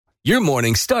Your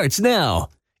morning starts now.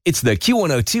 It's the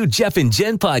Q102 Jeff and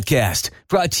Jen podcast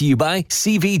brought to you by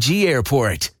CVG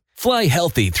Airport. Fly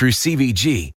healthy through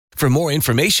CVG. For more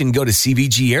information, go to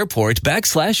CVG Airport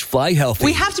 /fly healthy.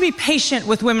 We have to be patient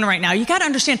with women right now. You got to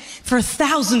understand, for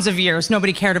thousands of years,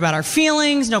 nobody cared about our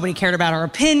feelings. Nobody cared about our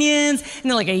opinions.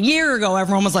 And then like a year ago,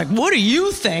 everyone was like, what do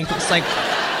you think? It's like,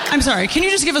 I'm sorry, can you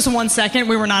just give us 1 second?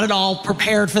 We were not at all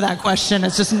prepared for that question.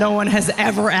 It's just no one has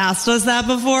ever asked us that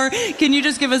before. Can you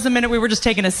just give us a minute? We were just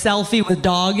taking a selfie with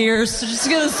dog ears. So just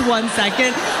give us 1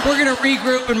 second. We're going to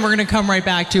regroup and we're going to come right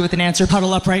back to you with an answer.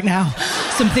 Huddle up right now.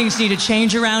 Some things need to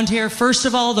change around here. First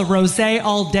of all, the rosé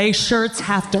all day shirts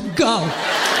have to go.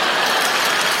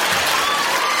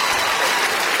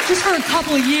 Just for a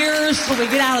couple of years till we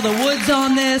get out of the woods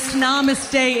on this.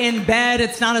 Namaste in bed.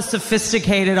 It's not a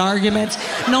sophisticated argument.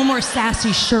 No more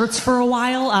sassy shirts for a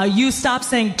while. You stop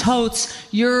saying totes.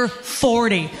 You're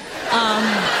 40. We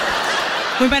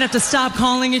might have to stop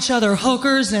calling each other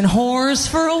hookers and whores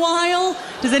for a while.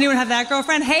 Does anyone have that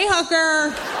girlfriend? Hey,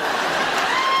 hooker.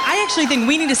 I actually think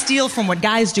we need to steal from what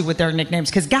guys do with their nicknames,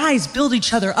 because guys build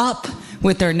each other up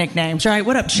with their nicknames, right?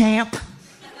 What up, champ?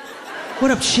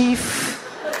 What up, chief?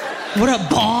 What up,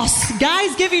 boss?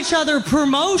 Guys give each other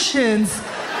promotions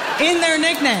in their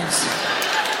nicknames.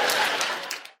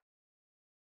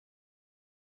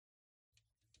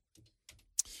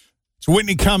 It's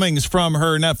Whitney Cummings from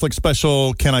her Netflix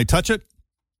special, Can I Touch It?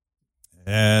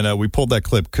 And we pulled that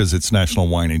clip because it's National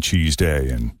Wine and Cheese Day,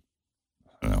 and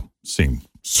I don't know, seemed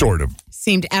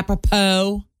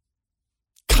apropos.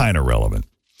 Kind of relevant.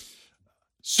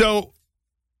 So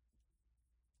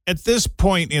at this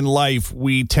point in life,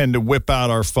 we tend to whip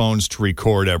out our phones to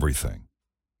record everything.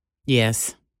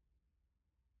 Yes.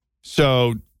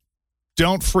 So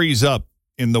don't freeze up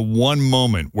in the one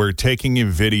moment where taking a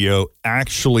video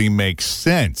actually makes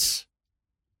sense.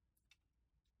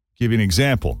 Give you an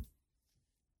example.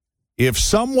 If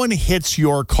someone hits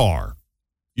your car,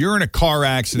 you're in a car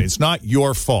accident, it's not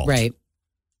your fault. Right.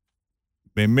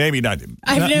 Maybe not.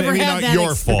 I've never had that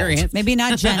your experience. fault. Maybe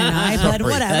not Jen and I, but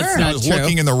whatever. That's not I was true.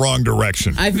 looking in the wrong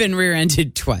direction. I've been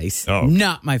rear-ended twice. Oh.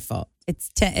 Not my fault. It's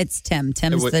Tim.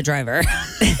 Tim's the driver.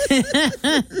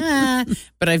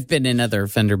 But I've been in other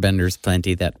fender benders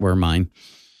plenty that were mine.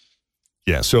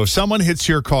 Yeah, so if someone hits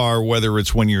your car, whether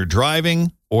it's when you're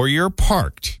driving or you're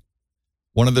parked,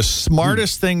 one of the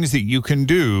smartest things that you can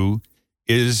do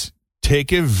is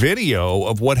take a video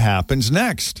of what happens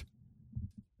next.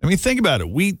 I mean, think about it.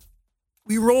 We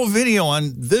roll video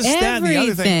on this, that, and the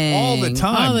other thing all the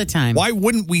time. All the time. Why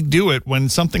wouldn't we do it when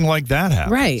something like that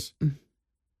happens? Right.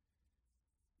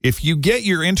 If you get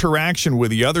your interaction with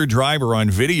the other driver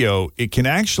on video, it can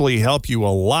actually help you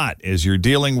a lot as you're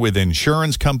dealing with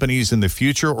insurance companies in the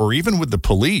future or even with the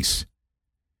police.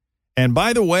 And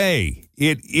by the way,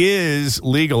 it is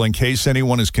legal, in case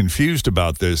anyone is confused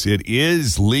about this, it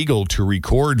is legal to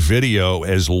record video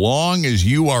as long as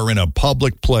you are in a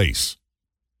public place.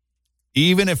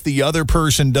 Even if the other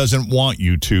person doesn't want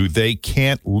you to, they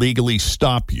can't legally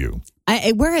stop you.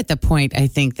 We're at the point, I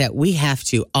think, that we have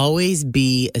to always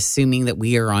be assuming that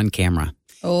we are on camera.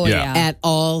 Oh, yeah. At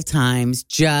all times,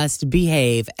 just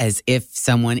behave as if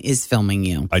someone is filming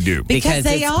you. I do. Because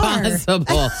they it's are.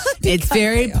 possible. It's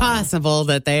very possible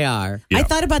that they are. Yeah. I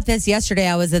thought about this yesterday.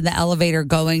 I was in the elevator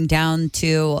going down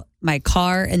to my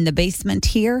car in the basement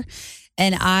here,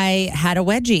 and I had a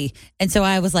wedgie. And so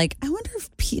I was like, I wonder if,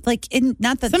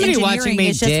 not that Somebody watching engineering me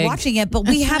is just dig. watching it, but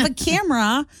we have a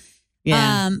camera.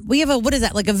 Yeah. We have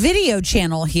like a video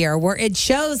channel here where it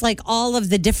shows like all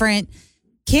of the different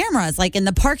cameras, like in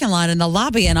the parking lot, in the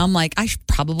lobby. And I'm like, I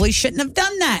probably shouldn't have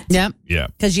done that. Yep. Yeah.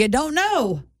 Because you don't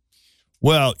know.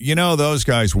 Well, you know, those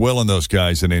guys, Will and those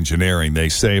guys in engineering, they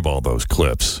save all those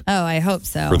clips Oh, I hope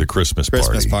so. for the Christmas party.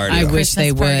 I wish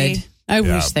they Christmas would. I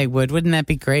wish they would. Wouldn't that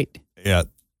be great? Yeah.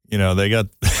 You know, they got,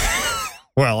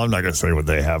 well, I'm not going to say what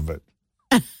they have, but.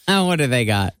 Oh, what do they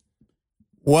got?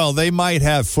 Well, they might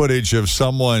have footage of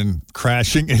someone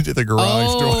crashing into the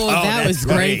garage door. Oh, that was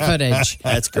great footage.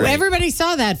 That's great. Everybody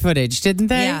saw that footage, didn't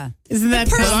they? Yeah. Isn't that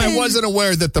But cool? I wasn't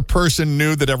aware that the person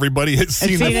knew that everybody had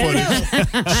seen the seen it.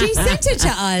 footage. She sent it to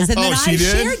us, and then she I did?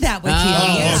 shared that with you.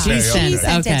 Oh, Yeah. okay, She okay.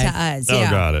 sent Okay. it to us. Oh,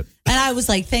 Yeah. got it. And I was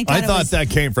like, thank God. I thought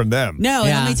that came from them. No,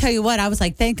 Yeah. and let me tell you what. I was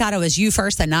like, thank God it was you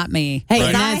first and not me. Hey,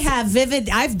 And Right. I have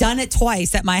I've done it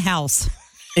twice at my house.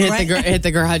 Hit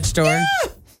the garage door.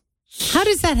 How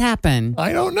does that happen?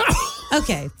 I don't know.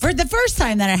 Okay. For the first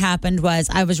time that it happened was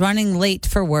I was running late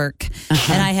for work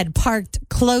and I had parked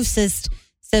closest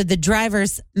So the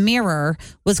driver's mirror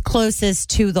was closest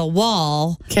to the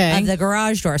wall of the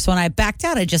garage door. So when I backed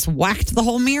out, I just whacked the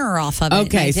whole mirror off of it.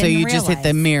 Okay, so you just hit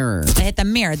the mirror. I hit the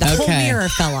mirror. The whole mirror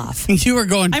fell off. You were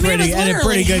going at a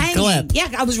pretty good clip. Yeah,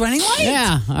 I was running late.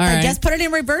 Yeah, all right. I just put it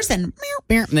in reverse and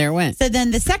there it went. So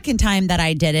then the second time that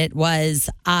I did it was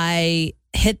I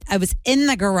was in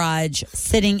the garage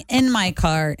sitting in my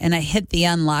car and I hit the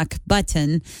unlock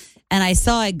button. And I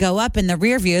saw it go up in the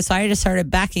rear view, so I just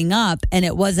started backing up, and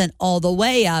it wasn't all the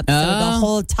way up. So the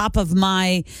whole top of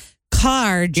my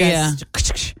car just...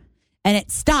 And it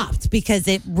stopped because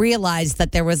it realized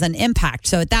that there was an impact.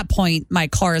 So at that point, my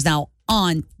car is now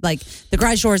on, like, the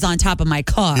garage door is on top of my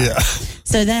car. Yeah.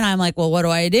 So then I'm like, well, what do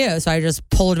I do? So I just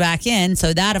pulled back in.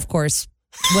 So that, of course,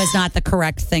 was not the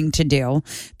correct thing to do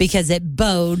because it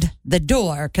bowed the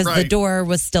door because the door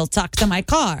was still tucked to my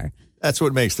car. That's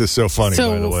what makes this so funny,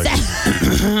 by the way.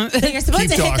 So you're supposed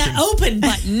to hit the open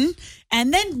button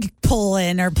and then pull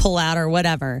in or pull out or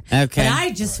whatever. Okay. But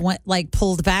I just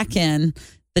pulled back in.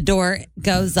 The door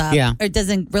goes up. Yeah. It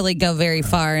doesn't really go very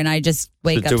far, and I just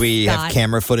wake up. Do we Scott. have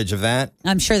camera footage of that?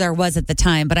 I'm sure there was at the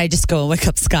time, but I just go and wake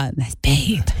up Scott and I say,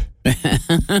 babe.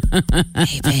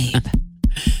 Hey, babe.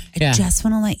 I just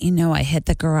want to let you know I hit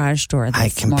the garage door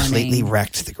this morning. I completely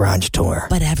wrecked the garage door.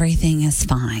 But everything is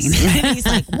fine. And he's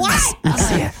like, what? I'll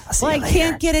see you I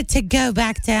can't get it to go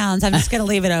back down, so I'm just going to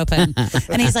leave it open.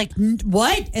 And he's like,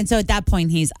 what? And so at that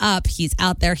point, he's up. He's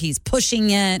out there. He's pushing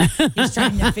it. He's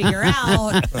trying to figure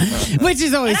out. Which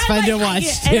is always fun to watch,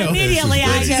 too. And immediately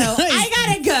I go, I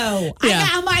got to go.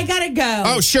 I got to go.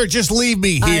 Oh, sure. Just leave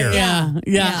me here.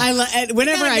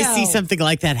 Whenever I see something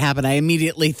like that happen, I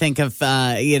immediately think of,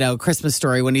 Christmas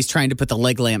Story when he's trying to put the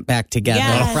leg lamp back together,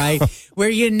 right?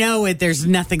 Where there's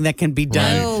nothing that can be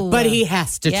done, but he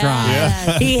has to try.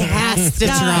 Yeah. He has to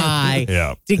try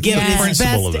to give his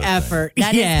best effort.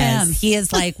 That is him. He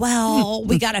is like, well,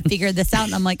 we got to figure this out.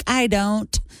 And I'm like, I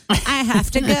don't. I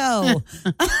have to go.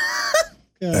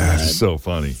 That's so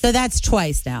funny. So that's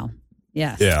twice now.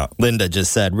 Yes. Yeah. Linda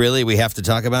just said, really? We have to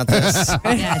talk about this?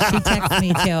 Yeah, she texted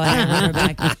me too. I wrote her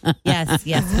back. Yes,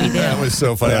 we do. That was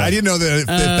so funny. I didn't know that if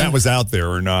that was out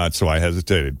there or not, so I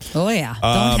hesitated. Oh, yeah.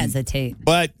 Don't hesitate.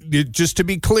 But just to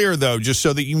be clear, though, just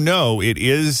so that you know, it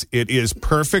is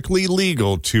perfectly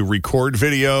legal to record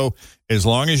video as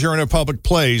long as you're in a public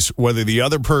place, whether the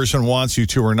other person wants you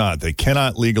to or not. They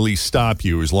cannot legally stop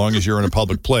you as long as you're in a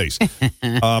public place.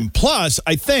 Plus,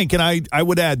 I think, and I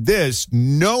would add this,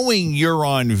 knowing you're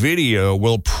on video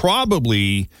will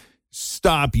probably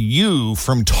stop you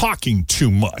from talking too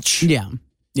much. Yeah.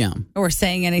 Or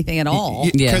saying anything at all.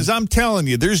 Because I'm telling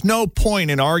you, there's no point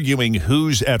in arguing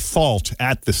who's at fault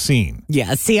at the scene.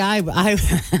 Yeah, see, I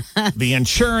the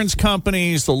insurance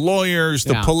companies, the lawyers,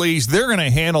 the police, they're going to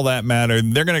handle that matter.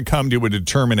 And they're going to come to a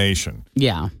determination.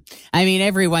 Yeah. I mean,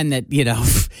 everyone that,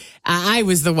 I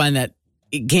was the one that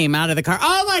came out of the car.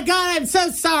 Oh, my God, I'm so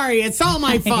sorry. It's all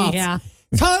my fault. Yeah.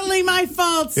 Totally my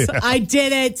fault. Yeah. I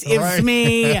did it. It's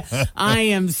me. I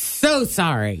am so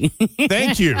sorry.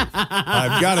 Thank you.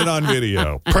 I've got it on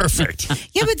video. Perfect.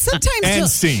 Yeah, but sometimes... And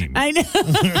scene. I know.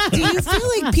 Do you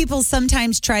feel like people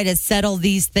sometimes try to settle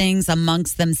these things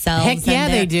amongst themselves? Heck yeah,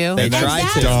 they do. They try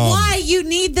that's to. why you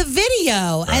need the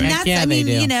video. Right. And that's,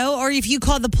 Yeah, or if you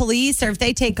call the police or if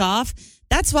they take off...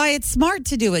 That's why it's smart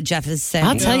to do what Jeff is saying.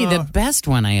 I'll tell you the best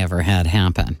one I ever had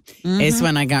happen is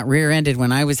when I got rear-ended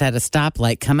when I was at a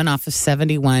stoplight coming off of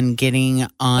 71 getting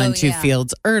onto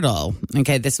Fields Erdel.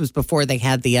 Okay, this was before they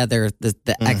had the exit,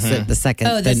 the second.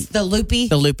 Oh, the loopy?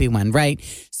 The loopy one, right.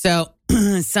 So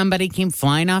somebody came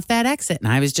flying off that exit and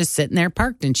I was just sitting there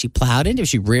parked and she plowed into,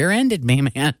 she rear-ended me,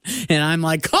 man. And I'm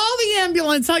like, call the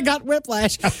ambulance. I got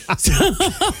whiplash.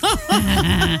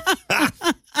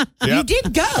 You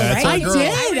did go, right? I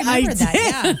did. I did. That,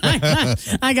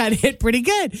 yeah. I got hit pretty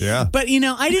good. Yeah. But,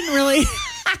 I didn't really...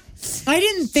 I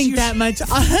didn't think that much of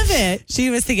it. She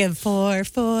was thinking 4,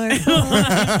 4, 4, 4,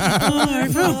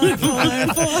 4, 4,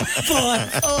 4,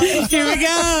 4. Here we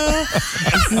go.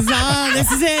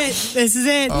 This is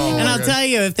it. And I'll tell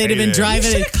you, if they'd have been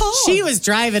driving it, she was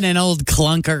driving an old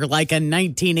clunker, like a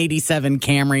 1987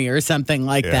 Camry or something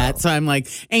like that. So I'm like,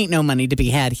 ain't no money to be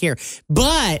had here.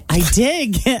 But I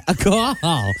did get a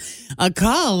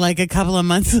call like a couple of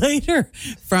months later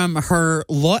from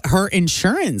her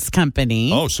insurance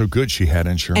company. Oh, so good she had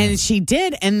insurance. And she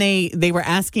did. And they were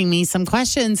asking me some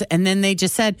questions. And then they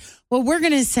just said, well, we're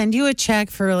going to send you a check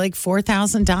for like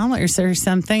 $4,000 or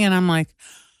something. And I'm like,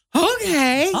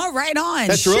 okay. All right on.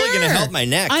 That's really going to help my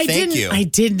neck. Thank you. I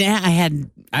didn't. I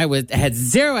had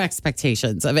zero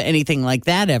expectations of anything like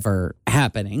that ever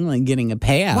happening, like getting a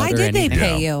payout. Why or did they anything.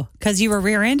 pay you? Because you were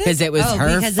rear-ended? Because it was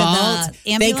her because fault. Of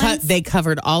the ambulance? They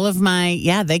covered all of my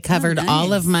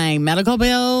all of my medical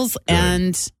bills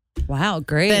and wow,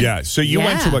 great. Yeah. So you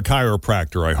went to a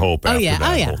chiropractor, I hope. After that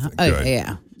whole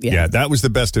thing. Good. Yeah, that was the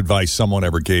best advice someone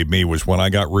ever gave me was when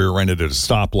I got rear-ended at a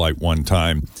stoplight one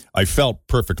time. I felt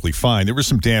perfectly fine. There was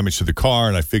some damage to the car,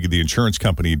 and I figured the insurance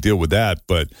company would deal with that.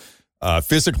 But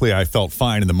physically, I felt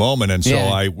fine in the moment. And so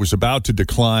I was about to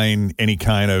decline any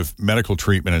kind of medical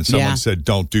treatment, and someone said,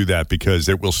 don't do that because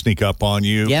it will sneak up on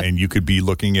you, and you could be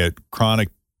looking at chronic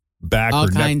back all or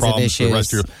neck problems for the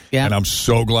rest of your life. And I'm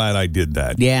so glad I did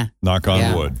that. Yeah. Knock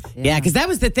on wood. Yeah, because that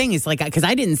was the thing. Is like, because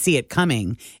I didn't see it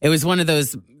coming. It was one of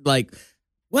those like,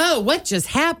 whoa, what just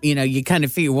happened? You know, you kind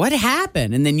of figure, what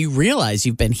happened? And then you realize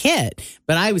you've been hit.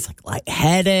 But I was like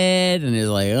lightheaded, and it was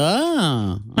like,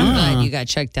 I'm glad you got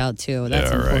checked out too.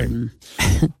 That's important.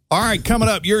 All right, coming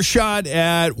up, your shot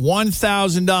at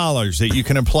 $1,000 that you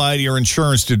can apply to your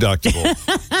insurance deductible. It's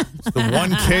the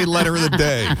 1K letter of the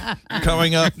day.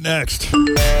 Coming up next.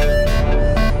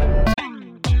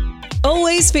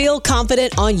 Always feel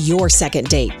confident on your second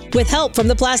date. With help from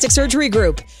the Plastic Surgery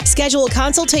Group. Schedule a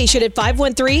consultation at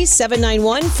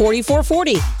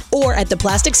 513-791-4440 or at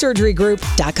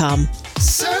theplasticsurgerygroup.com.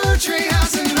 Surgery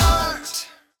has an art.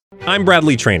 I'm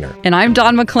Bradley Trainer. And I'm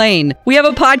Don McClain. We have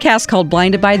a podcast called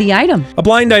Blinded by the Item. A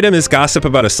blind item is gossip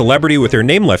about a celebrity with their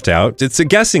name left out. It's a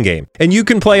guessing game, and you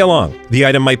can play along. The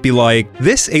item might be like,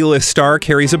 this A-list star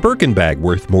carries a Birkin bag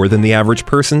worth more than the average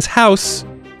person's house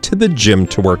to the gym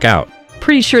to work out.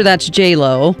 Pretty sure that's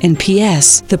J-Lo. And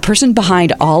P.S. the person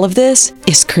behind all of this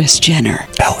is Kris Jenner,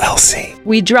 LLC.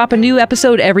 We drop a new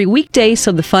episode every weekday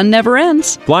so the fun never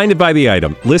ends. Blinded by the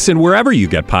Item. Listen wherever you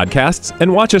get podcasts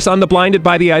and watch us on the Blinded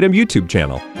by the Item YouTube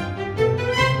channel.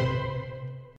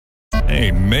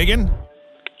 Hey, Megan.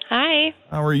 Hi.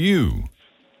 How are you?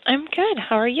 I'm good.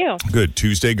 How are you? Good.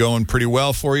 Tuesday going pretty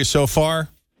well for you so far?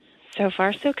 So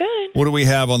far, so good. What do we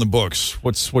have on the books?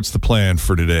 What's the plan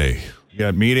for today? You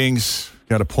got meetings?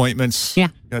 Got appointments? Yeah.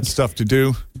 Got stuff to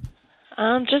do?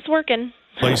 Just working.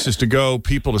 Places to go,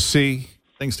 people to see,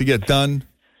 things to get done?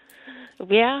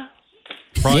 Yeah.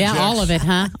 Projects? Yeah, all of it,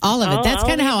 huh? All of it. That's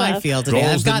kind of how I feel today.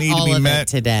 Goals I've got that need to all be of met. it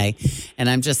today. And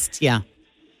I'm just,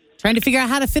 trying to figure out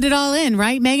how to fit it all in,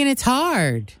 right, Megan? It's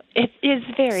hard. It is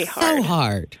very hard. So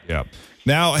hard. Yeah.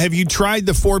 Now, have you tried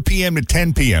the 4 p.m. to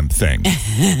 10 p.m. thing?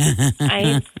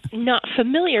 I'm not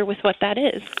familiar with what that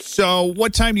is. So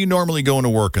what time do you normally go into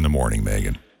work in the morning,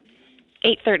 Megan?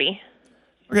 8:30.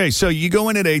 Okay, so you go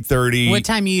in at 8:30. What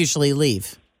time you usually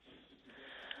leave?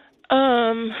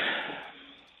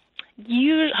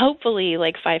 You hopefully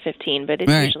like 5:15, but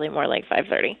it's usually more like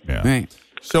 5:30. Yeah. Right.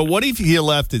 So what if you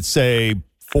left at, say,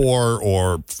 4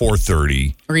 or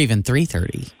 4:30? Or even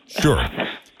 3:30. Sure.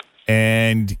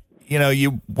 And,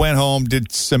 you went home,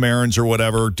 did some errands or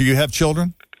whatever. Do you have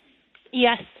children?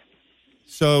 Yes.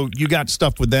 So you got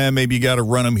stuff with them. Maybe you got to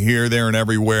run them here, there, and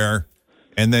everywhere.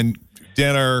 And then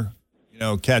dinner,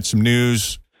 catch some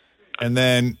news. And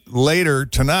then later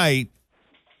tonight,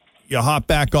 you hop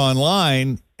back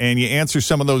online and you answer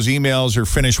some of those emails or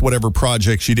finish whatever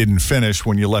projects you didn't finish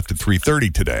when you left at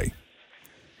 3:30 today.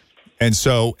 And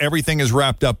so everything is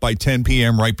wrapped up by 10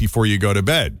 p.m. right before you go to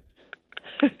bed.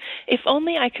 If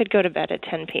only I could go to bed at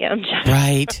 10 p.m.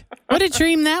 Right. What a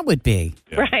dream that would be.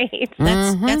 Yeah. Right.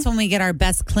 That's when we get our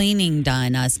best cleaning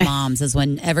done, us moms, is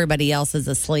when everybody else is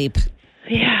asleep.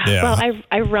 Yeah. Well,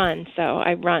 I run, so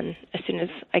I run as soon as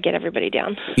I get everybody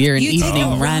down. You're an You evening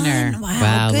do runner. run.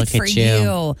 Wow, good look for at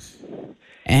you.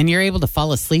 And you're able to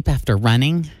fall asleep after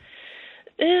running?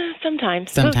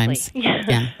 Sometimes. Sometimes. Mostly.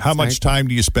 Yeah. How much time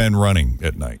do you spend running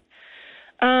at night?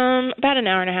 About an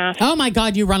hour and a half. Oh, my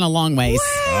God, you run a long ways.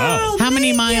 Wow. How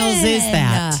many miles is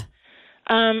that?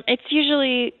 It's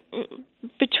usually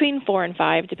between 4 and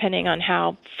 5, depending on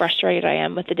how frustrated I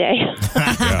am with the day.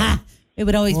 Yeah. It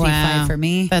would always be Wow. 5 for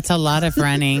me. That's a lot of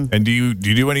running. And do you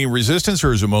do any resistance,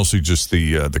 or is it mostly just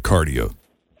the cardio?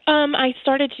 I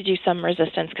started to do some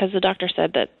resistance because the doctor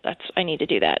said I need to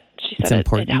do that. She said It's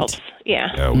important. it helps. Yeah.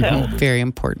 Yeah, we all do. Very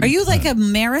important. Are you like a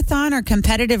marathon or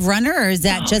competitive runner, or is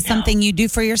that just something you do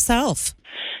for yourself?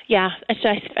 Yeah.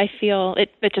 I feel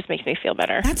it just makes me feel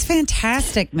better. That's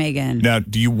fantastic, Megan. Now,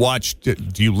 do you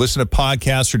listen to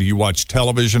podcasts, or do you watch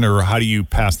television, or how do you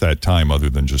pass that time other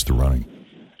than just the running?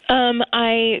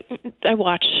 I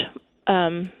watch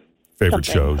Favorite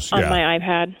something shows? on Yeah. my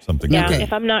iPad. Something Yeah. like that.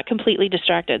 If I'm not completely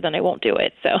distracted, then I won't do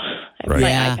it. So I have Right. my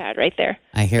Yeah. iPad right there.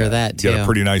 I hear that, too. You got a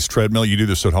pretty nice treadmill. You do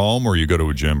this at home, or you go to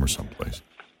a gym or someplace?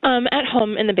 At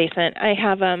home in the basement. I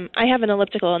have an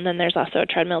elliptical, and then there's also a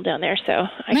treadmill down there, so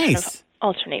I kind of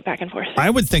alternate back and forth. I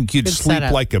would think you'd sleep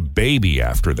like a baby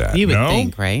after that. You would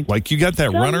think, right? Like you got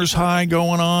that runner's high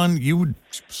going on. You would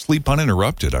sleep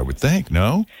uninterrupted, I would think,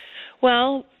 no?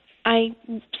 Well, I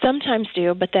sometimes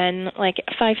do, but then like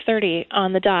 5:30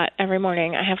 on the dot every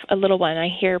morning, I have a little one. I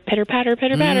hear pitter-patter,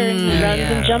 pitter-patter, and he runs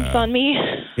and jumps on me.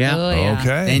 Yeah. Oh, yeah.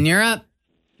 Okay. Then you're up.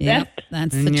 Yep,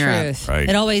 that's And the you're up. truth. Right.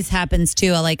 It always happens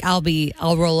too.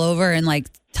 I'll roll over and like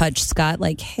touch Scott,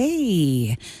 like,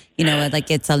 hey, like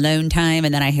it's alone time,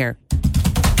 and then I hear,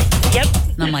 Yep.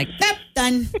 and I'm like, nope,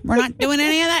 done. We're not doing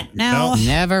any of that now.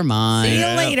 Never mind. See you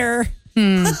later.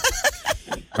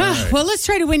 Well, let's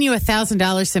try to win you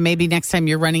 $1,000. So maybe next time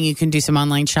you're running, you can do some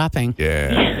online shopping.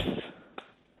 Yeah.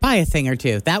 Buy a thing or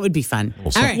two. That would be fun. Well,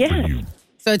 All something right. for you.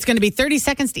 So it's going to be 30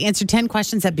 seconds to answer 10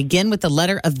 questions that begin with the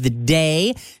letter of the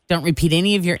day. Don't repeat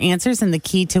any of your answers. And the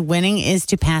key to winning is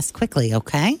to pass quickly,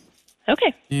 okay?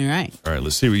 Okay. All right. All right,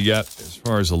 let's see what you got as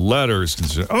far as the letter is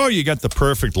concerned. Oh, you got the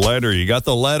perfect letter. You got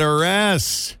the letter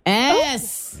S.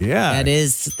 S. Yeah. That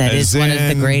is As one of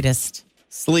the in- greatest.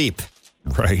 Sleep.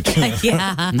 Right.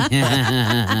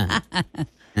 Yeah.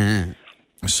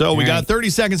 So we got 30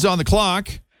 seconds on the clock,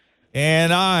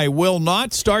 and I will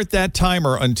not start that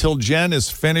timer until Jen is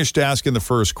finished asking the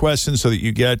first question so that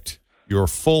you get your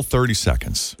full 30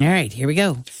 seconds. All right, here we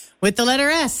go. With the letter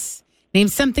S, name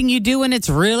something you do when it's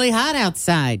really hot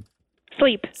outside.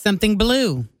 Sleep. Something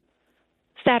blue.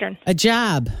 Saturn. A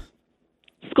job.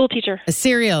 School teacher. A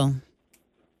cereal.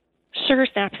 Sugar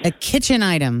snaps. A kitchen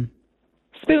item.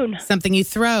 Spoon. Something you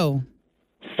throw.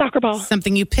 Soccer ball.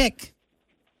 Something you pick.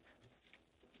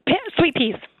 Sweet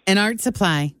peas. An art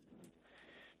supply.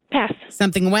 Pass.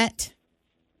 Something wet.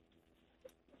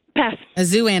 Pass. A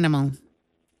zoo animal.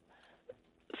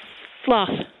 Sloth.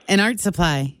 An art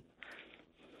supply.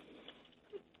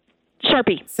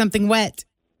 Sharpie. Something wet.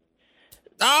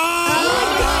 Did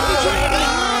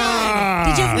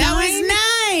you have That nine? was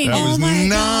 9. That was my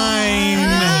 9.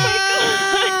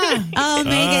 Oh,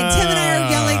 Megan, Tim and I are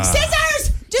yelling,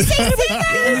 scissors! Just say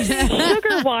scissors!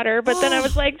 Sugar water, but then I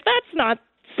was like, that's not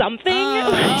something.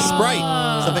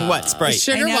 Sprite. Something wet. Sprite.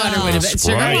 Sugar I know. water would have been. Sugar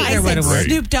Sprite. I water would said have worked.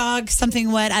 Snoop Dogg,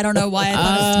 something wet. I don't know why I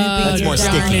thought of Snoopy. That's more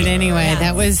Darn sticky. it anyway. Yeah.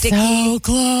 That was Sticky. so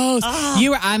close.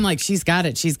 I'm like, she's got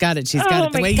it. She's got it. She's got Oh,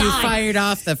 it. The my way you God. fired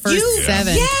off the first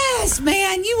 7. Yes,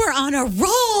 man, you were on a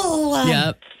roll.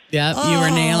 Yep. You were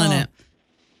nailing it.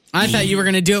 I thought you were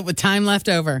going to do it with time left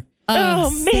over. Oh,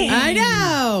 man. I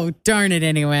know. Darn it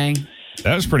anyway.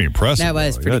 That was pretty impressive. That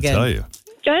was though, I pretty gotta good. tell you.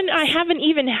 Jen, I haven't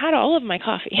even had all of my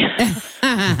coffee.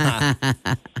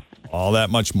 All that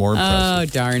much more Oh,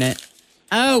 impressive. darn it.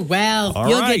 Oh, well. All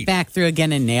You'll right. get back through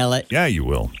again and nail it. Yeah, you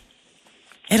will.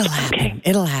 It'll happen.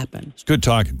 It'll happen. It's good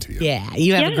talking to you. Yeah.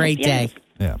 You have a Yes, great yes. day.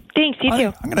 Yeah. Thanks, you too.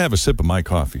 I'm going to have a sip of my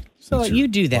coffee. So since you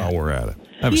do that. While we're at it.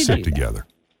 Have a You sip do that. together.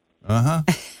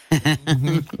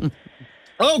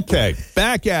 Okay.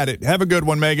 Back at it. Have a good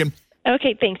one, Megan.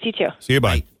 Okay, thanks, you too. See you.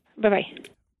 Bye. Bye-bye.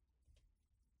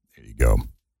 There you go.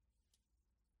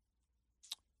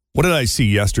 What did I see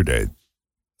yesterday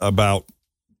about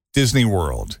Disney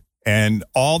World and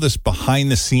all this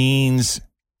behind the scenes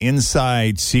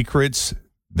inside secrets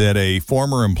that a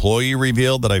former employee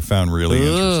revealed that I found really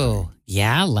interesting? Ooh.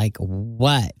 Yeah, like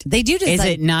what? They do just Is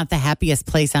like, it not the happiest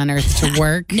place on earth to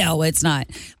work? No, it's not.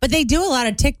 But they do a lot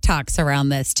of TikToks around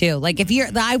this too. Like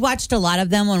I watched a lot of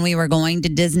them when we were going to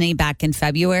Disney back in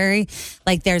February.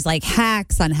 Like there's like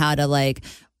hacks on how to like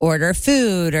order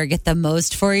food or get the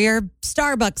most for your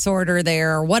Starbucks order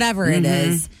there or whatever it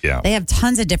is. Yeah. They have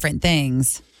tons of different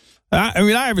things. I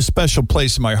mean, I have a special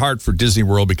place in my heart for Disney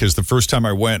World because the first time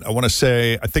I went, I want to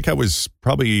say, I think I was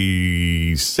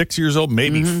probably 6 years old,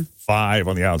 maybe 5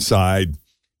 on the outside.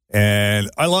 And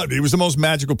I loved it. It was the most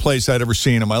magical place I'd ever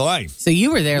seen in my life. So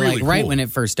you were there Really like right cool. when it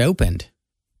first opened.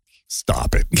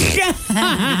 Stop it.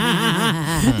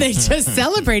 They just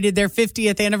celebrated their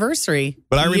 50th anniversary.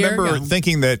 But I a year remember ago.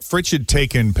 thinking that Fritz had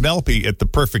taken Penelope at the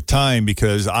perfect time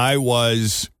because I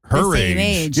was her The same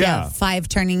age. Yeah. 5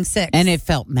 turning 6. And it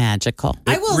felt magical.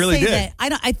 I will really say did.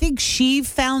 that I think she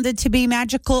found it to be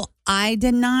magical. I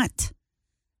did not.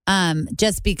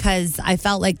 Just because I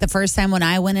felt like the first time when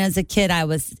I went as a kid, I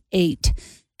was 8.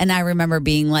 And I remember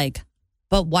being like,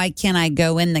 but why can't I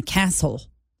go in the castle?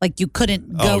 Like you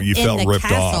couldn't go you in felt the ripped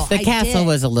castle. off. The I castle did.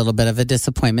 was a little bit of a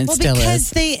disappointment. Well, Still because is.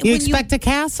 they- you when expect a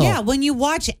castle. Yeah, when you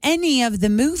watch any of the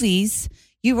movies,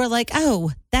 you were like,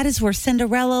 oh, that is where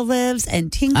Cinderella lives and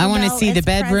Tinkerbell. I want to see is the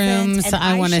bedrooms. present, and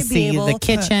I want to should be see able the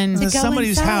kitchen. to go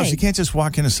somebody's inside. house. You can't just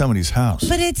walk into somebody's house.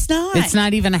 But it's not. It's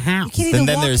not even a house. You can't even And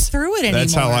then walk there's- through it anymore.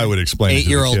 That's how I would explain it to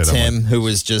the 8-year-old kid. I'm Tim, like, who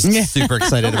was just super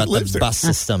excited about lives the there. bus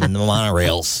system and the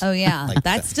monorails. Oh, yeah. Like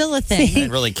That's still a I thing.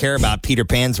 didn't really care about Peter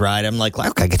Pan's ride. I'm like,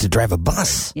 look, I get to drive a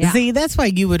bus. Yeah. See, that's why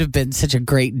you would have been such a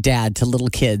great dad to little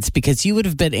kids, because you would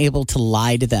have been able to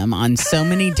lie to them on so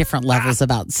many different levels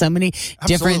about so many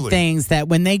different Absolutely. things that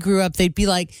when they grew up, they'd be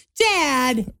like,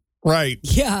 Dad, right.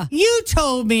 Yeah. you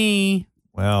told me.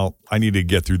 Well, I need to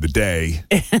get through the day.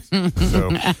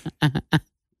 So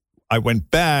I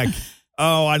went back.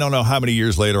 Oh, I don't know how many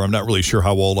years later. I'm not really sure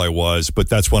how old I was, but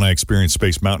that's when I experienced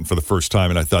Space Mountain for the first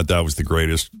time. And I thought that was the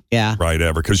greatest Yeah. ride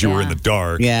ever because you were in Yeah. the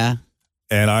dark. Yeah.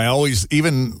 And I always,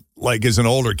 even like as an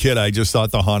older kid, I just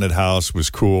thought the haunted house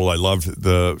was cool. I loved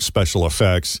the special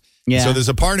effects. Yeah. So there's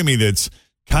a part of me that's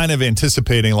kind of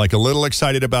anticipating, like a little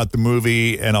excited about the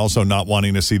movie and also not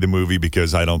wanting to see the movie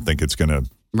because I don't think it's going to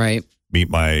Right. meet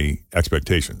my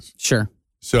expectations. Sure.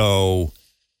 So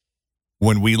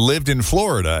when we lived in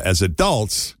Florida as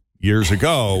adults years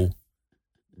ago,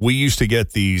 we used to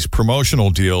get these promotional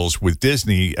deals with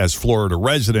Disney. As Florida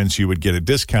residents, you would get a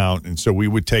discount. And so we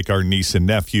would take our niece and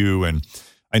nephew. And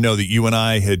I know that you and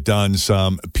I had done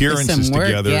some appearances Some work,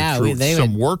 together yeah, through they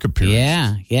some would- work appearances.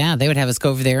 Yeah. Yeah. They would have us go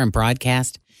over there and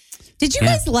broadcast. Did you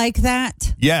Yeah. guys like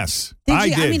that? Yes, Did I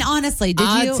you? did. I mean, honestly, did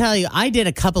I'll you? tell you, I did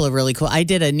a couple of really cool. I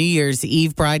did a New Year's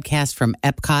Eve broadcast from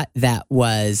Epcot that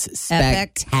was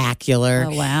spectacular.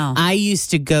 Oh, wow. I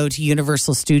used to go to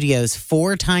Universal Studios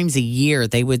 4 times a year.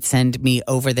 They would send me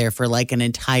over there for like an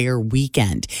entire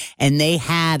weekend. And they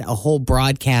had a whole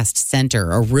broadcast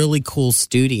center, a really cool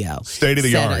studio. State of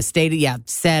the art.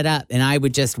 Set up. And I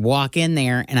would just walk in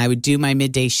there and I would do my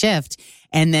midday shift.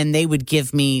 And then they would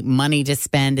give me money to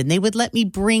spend and they would let me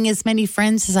bring as many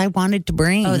friends as I wanted to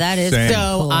bring. Oh, that is Same.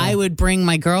 So cool. I would bring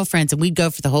my girlfriends and we'd go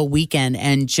for the whole weekend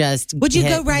and just Would you hit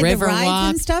go ride the river rides walk.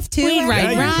 and stuff, too, We'd after? ride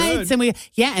Yeah, you rides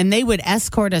could. and they would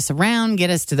escort us around, get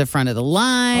us to the front of the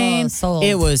line. Oh, sold.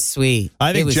 It was sweet. I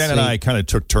It think was Jen and sweet. I kind of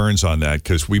took turns on that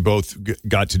because we both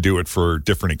got to do it for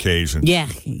different occasions.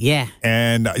 Yeah.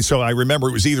 And so I remember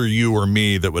it was either you or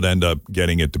me that would end up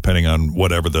getting it, depending on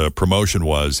whatever the promotion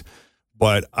was.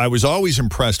 But I was always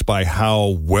impressed by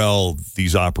how well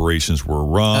these operations were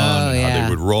run, Oh, how yeah. they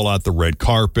would roll out the red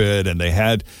carpet, and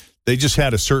they just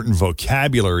had a certain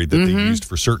vocabulary that they used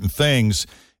for certain things.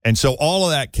 And so all of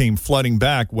that came flooding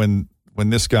back when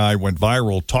this guy went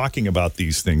viral talking about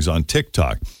these things on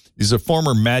TikTok. He's a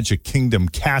former Magic Kingdom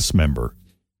cast member,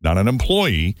 not an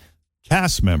employee,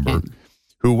 cast member,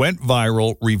 who went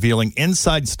viral revealing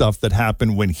inside stuff that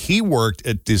happened when he worked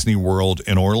at Disney World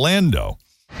in Orlando.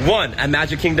 1, at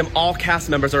Magic Kingdom, all cast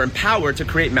members are empowered to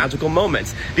create magical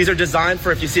moments. These are designed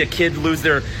for if you see a kid lose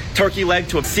their turkey leg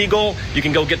to a seagull, you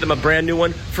can go get them a brand new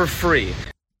one for free.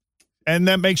 And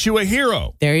that makes you a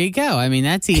hero. There you go. I mean,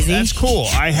 that's easy. That's cool.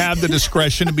 I have the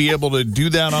discretion to be able to do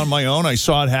that on my own. I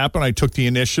saw it happen. I took the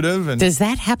initiative. And Does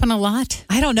that happen a lot?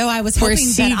 I don't know. I was Where hoping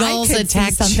seagulls that I could attack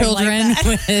see something children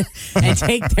like that. and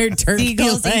take their turkey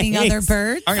Seagulls eating legs. other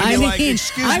birds. I'm gonna I be mean, like,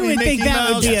 excuse I me, would think Mickey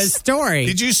that would be a Mouse. story.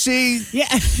 Did you see Yeah.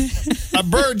 a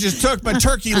bird just took my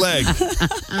turkey leg?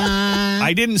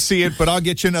 I didn't see it, but I'll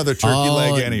get you another turkey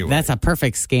leg anyway. That's a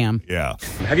perfect scam. Yeah.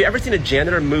 Have you ever seen a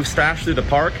janitor move trash through the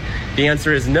park? The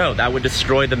answer is no. That would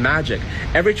destroy the magic.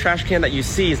 Every trash can that you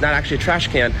see is not actually a trash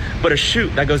can, but a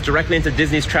chute that goes directly into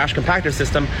Disney's trash compactor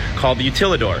system called the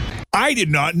Utilidor. I did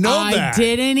not know that. I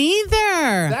didn't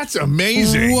either. That's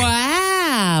amazing.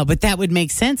 Wow. But that would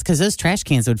make sense because those trash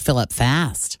cans would fill up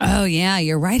fast. Oh, yeah.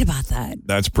 You're right about that.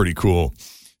 That's pretty cool.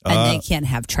 And they can't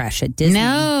have trash at Disney.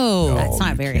 No. That's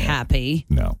not very happy.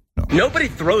 No. Nobody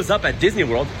throws up at Disney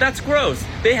World. That's gross.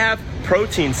 They have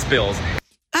protein spills.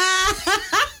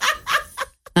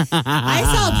 I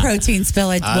saw a protein spill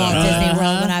at Walt Disney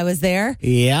World when I was there.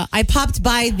 Yeah. I popped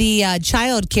by the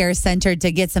child care center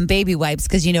to get some baby wipes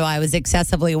because, I was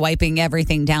excessively wiping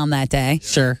everything down that day.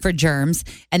 Sure. For germs.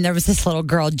 And there was this little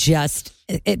girl just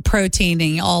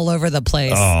proteining all over the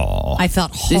place. Oh. I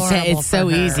felt horrible. It's so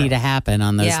for her. easy to happen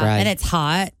on those Yeah, rides. and it's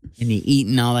hot. And you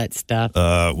eating all that stuff.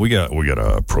 We got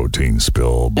a protein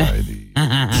spill by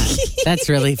the. That's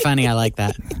really funny. I like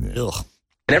that.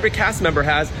 And every cast member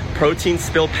has protein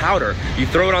spill powder. You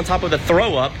throw it on top of the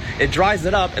throw up, it dries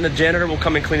it up, and the janitor will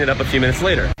come and clean it up a few minutes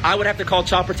later. I would have to call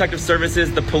Child Protective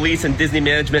Services, the police, and Disney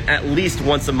management at least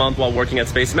once a month while working at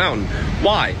Space Mountain.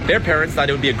 Why? Their parents thought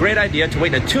it would be a great idea to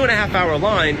wait in a 2.5-hour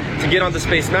line to get onto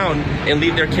Space Mountain and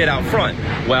leave their kid out front.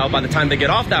 Well, by the time they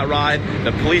get off that ride,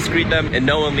 the police greet them and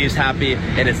no one leaves happy,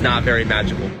 and it's not very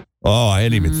magical. Oh, I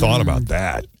hadn't even thought about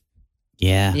that.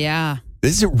 Yeah. Yeah.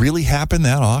 Does it really happen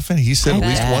that often? He said at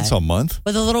least once a month.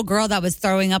 With a little girl that was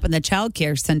throwing up in the child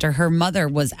care center, her mother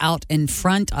was out in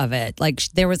front of it. Like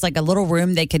there was like a little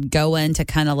room they could go in to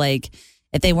kind of like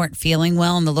if they weren't feeling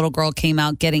well, and the little girl came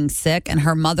out getting sick, and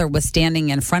her mother was standing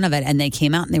in front of it, and they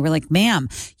came out and they were like, "Ma'am,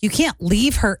 you can't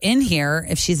leave her in here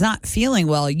if she's not feeling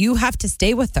well. You have to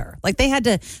stay with her." Like they had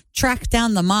to track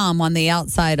down the mom on the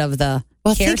outside of the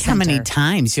Well, care think how many center.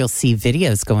 times you'll see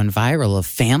videos going viral of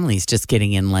families just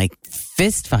getting in like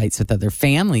fist fights with other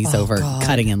families over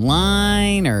cutting in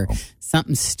line or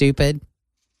something stupid.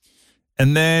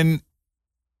 And then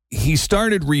he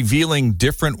started revealing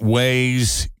different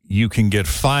ways you can get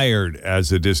fired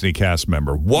as a Disney cast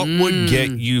member. What would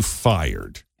get you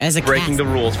fired? As a breaking the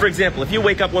rules. For example, if you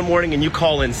wake up one morning and you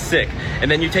call in sick, and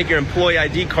then you take your employee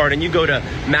ID card and you go to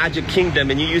Magic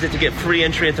Kingdom and you use it to get free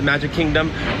entry into Magic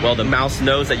Kingdom, well, the mouse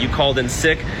knows that you called in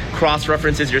sick,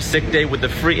 cross-references your sick day with the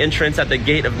free entrance at the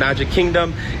gate of Magic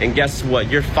Kingdom, and guess what?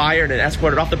 You're fired and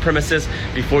escorted off the premises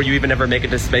before you even ever make it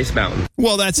to Space Mountain.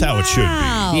 Well, that's how it should be.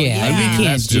 Yeah, you can't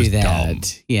That's do just that. dumb.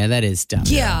 Yeah, that is dumb.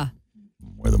 Yeah.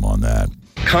 With him on that.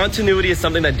 Continuity is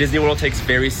something that Disney World takes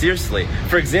very seriously.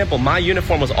 For example, my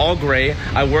uniform was all gray.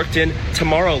 I worked in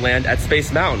Tomorrowland at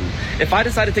Space Mountain. If I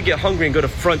decided to get hungry and go to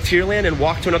Frontierland and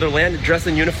walk to another land dressed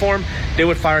in uniform, they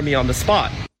would fire me on the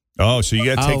spot. Oh, so you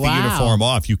got to take the uniform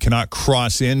off. You cannot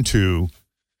cross into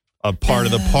a part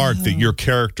of the park that your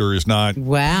character is not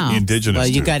indigenous Well,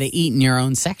 you to. got to eat in your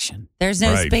own section. There's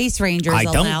no Right. Space Rangers I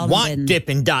allowed. don't want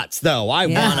Dippin' Dots, though. I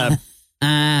want to.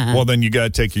 Well, then you got to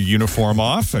take your uniform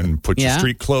off and put your Yeah.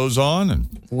 street clothes on, and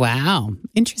Wow,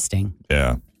 interesting.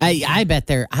 yeah. I bet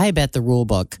the rule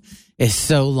book is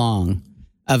so long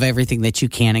of everything that you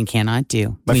can and cannot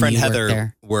do. My when friend you work Heather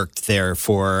there. worked there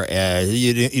for,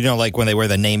 you know, like when they wear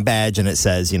the name badge and it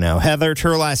says, you know, Heather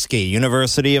Terleski,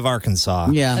 University of Arkansas.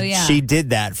 Yeah. Oh, yeah. She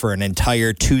did that for an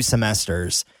entire 2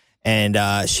 semesters. And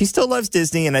she still loves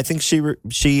Disney, and I think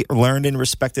she learned and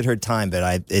respected her time,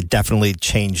 but it definitely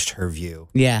changed her view.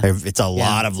 Yeah. It's a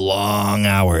lot of long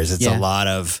hours. It's a lot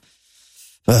of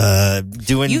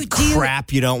doing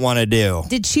crap you don't want to do.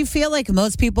 Did she feel like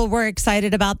most people were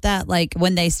excited about that? Like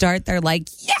when they start, they're like,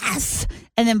 yes.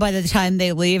 And then by the time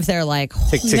they leave, they're like,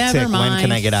 Tick, tick, never tick. mind. When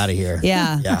can I get out of here?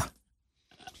 Yeah. Yeah.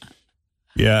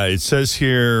 Yeah, it says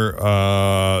here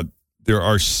there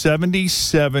are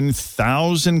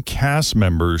 77,000 cast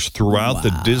members throughout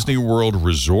the Disney World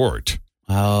Resort.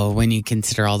 Oh, when you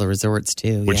consider all the resorts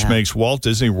too. Which yeah. makes Walt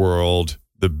Disney World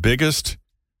the biggest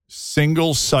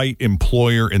single-site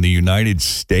employer in the United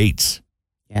States.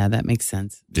 Yeah, that makes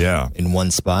sense. Yeah. In one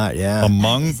spot, yeah.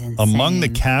 Among the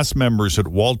cast members at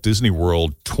Walt Disney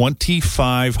World,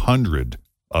 2,500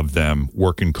 of them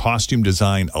work in costume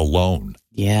design alone.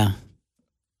 Yeah.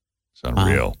 It's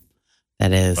unreal. Wow.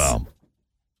 That is. Wow.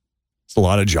 It's a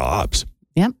lot of jobs.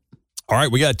 Yep. All right,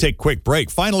 we got to take a quick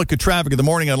break. Final look at traffic in the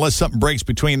morning, unless something breaks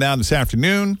between now and this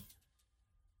afternoon.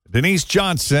 Denise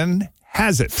Johnson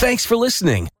has it. Thanks for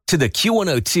listening to the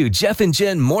Q102 Jeff and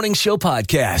Jen Morning Show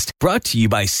podcast, brought to you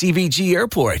by CVG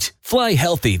Airport. Fly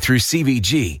healthy through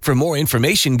CVG. For more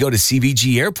information, go to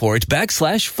CVG Airport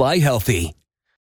 /fly healthy.